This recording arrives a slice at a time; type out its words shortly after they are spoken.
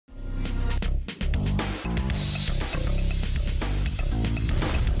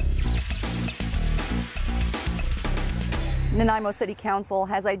Nanaimo City Council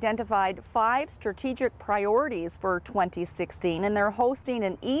has identified 5 strategic priorities for 2016, and they're hosting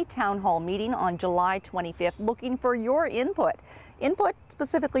an e-town hall meeting on July 25th looking for your input. Input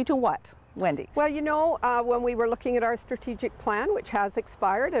specifically to what, Wendy? Well, you know, when we were looking at our strategic plan, which has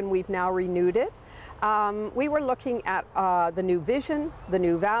expired and we've now renewed it, we were looking at the new vision, the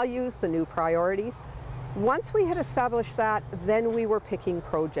new values, the new priorities. Once we had established that, then we were picking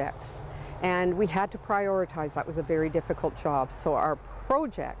projects. And we had to prioritize. That was a very difficult job. So our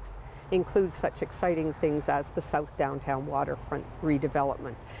projects include such exciting things as the South Downtown Waterfront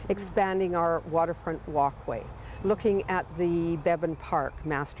redevelopment, expanding our waterfront walkway, looking at the Bevan Park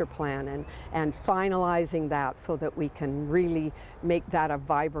master plan and finalizing that so that we can really make that a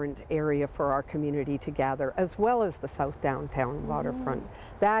vibrant area for our community to gather, as well as the South Downtown Waterfront.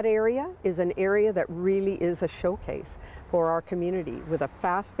 That area is an area that really is a showcase for our community, with a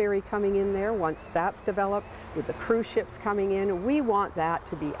fast ferry coming in there. Once that's developed, with the cruise ships coming in, we want that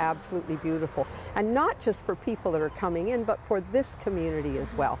to be absolutely beautiful, and not just for people that are coming in, but for this community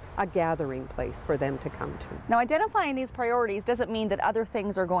as well, a gathering place for them to come to. Now, identifying these priorities doesn't mean that other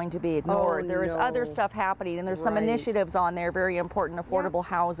things are going to be ignored. Oh, there is other stuff happening, and there's some initiatives on there, very important, affordable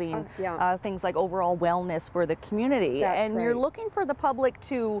housing, things like overall wellness for the community. That's You're looking for the public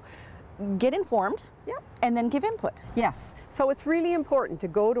to get informed and then give input. Yes, so it's really important to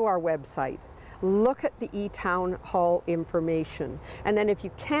go to our website, look at the eTown hall information, and then if you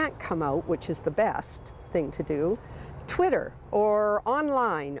can't come out, which is the best thing to do, Twitter or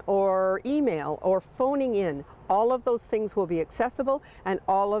online or email or phoning in. All of those things will be accessible, and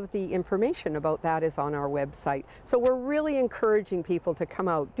all of the information about that is on our website. So we're really encouraging people to come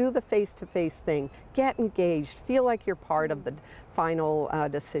out, do the face-to-face thing, get engaged, feel like you're part of the final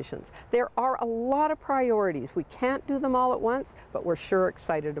decisions. There are a lot of priorities. We can't do them all at once, but we're sure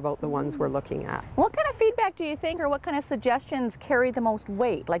excited about the ones we're looking at. What kind of feedback do you think, or what kind of suggestions carry the most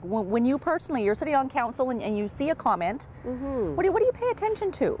weight? Like when you personally, you're sitting on council and you see a comment, what do you pay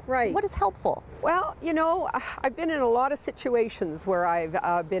attention to? Right. What is helpful? Well, you know, I've been in a lot of situations where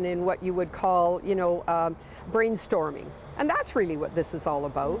I've been in what you would call, you know, brainstorming. And that's really what this is all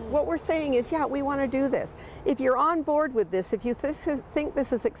about. What we're saying is, yeah, we want to do this. If you're on board with this, if you think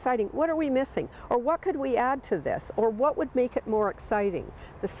this is exciting, what are we missing? Or what could we add to this? Or what would make it more exciting?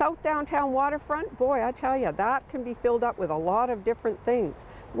 The South Downtown Waterfront, boy, I tell you, that can be filled up with a lot of different things.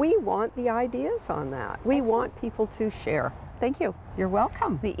 We want the ideas on that. We want people to share. Thank you. You're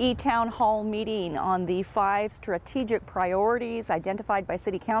welcome. The e-town hall meeting on the 5 strategic priorities identified by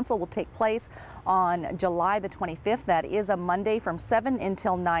City Council will take place on July the 25th. That is a Monday from 7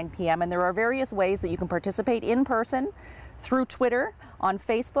 until 9 p.m. And there are various ways that you can participate in person, through Twitter, on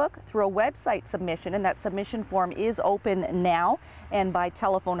Facebook, through a website submission, and that submission form is open now, and by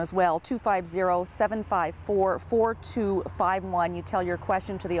telephone as well, 250-754-4251. You tell your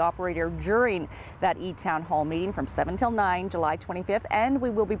question to the operator during that e-town hall meeting from 7 till 9, July 25th, and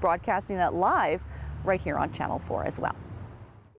we will be broadcasting that live right here on Channel 4 as well.